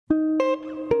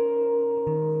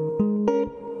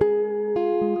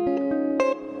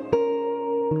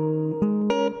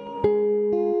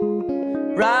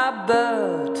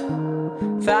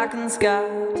Falcon's got.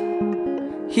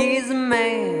 He's a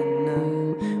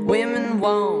man women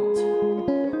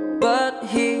want, but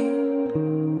he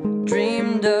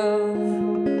dreamed of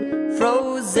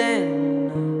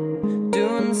frozen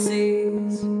dune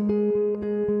seas,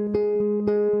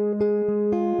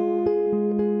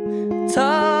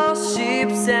 tall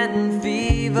ships and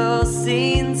fever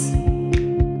scenes,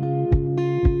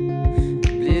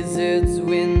 blizzards,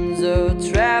 winds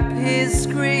trap his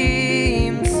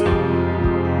screams.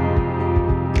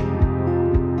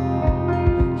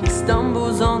 He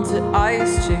stumbles onto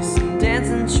ice, chasing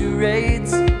dancing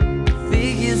charades,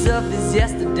 figures of his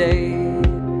yesterday.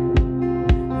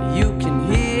 You can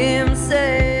hear him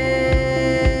say,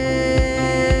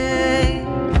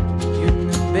 you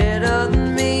knew better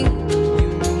than me, you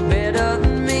knew better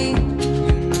than me,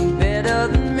 you knew better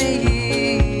than me.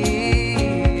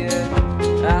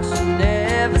 I should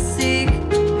never seek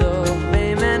the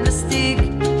fame and mystique,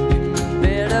 you knew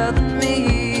better than me.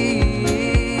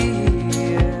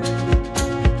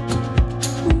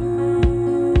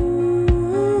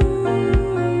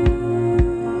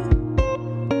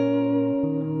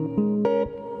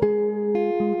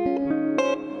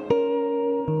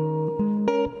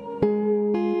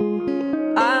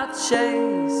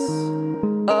 Chase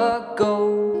a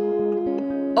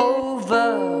goal over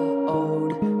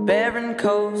old barren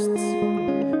coasts,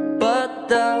 but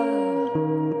the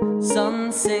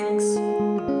sun sinks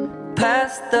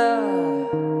past the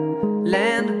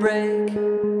land break.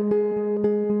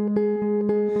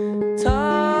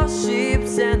 Tall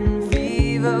ships and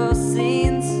fever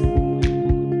scenes,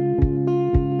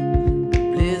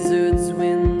 blizzards,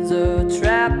 winds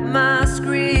trap my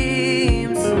screams.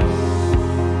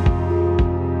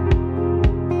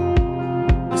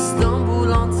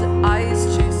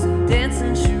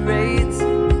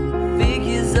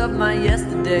 Of my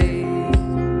yesterday,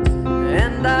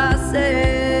 and I say,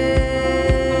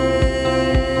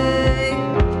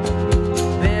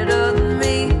 better than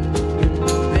me, you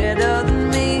knew better than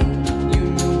me, you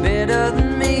knew better than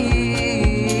me.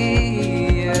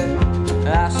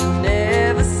 I should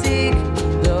never seek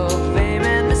the fame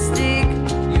and mystique,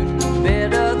 you knew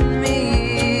better than me.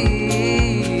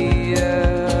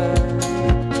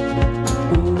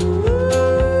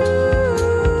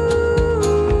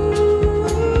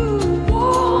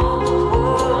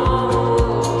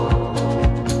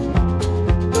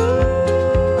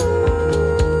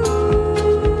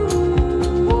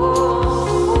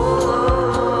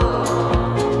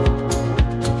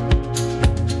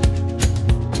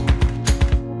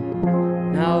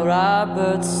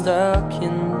 Robert's stuck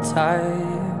in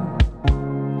time,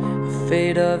 the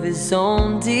fate of his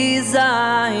own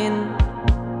design.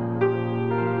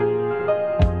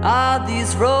 Are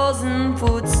these frozen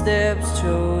footsteps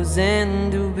chosen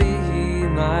to be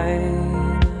mine?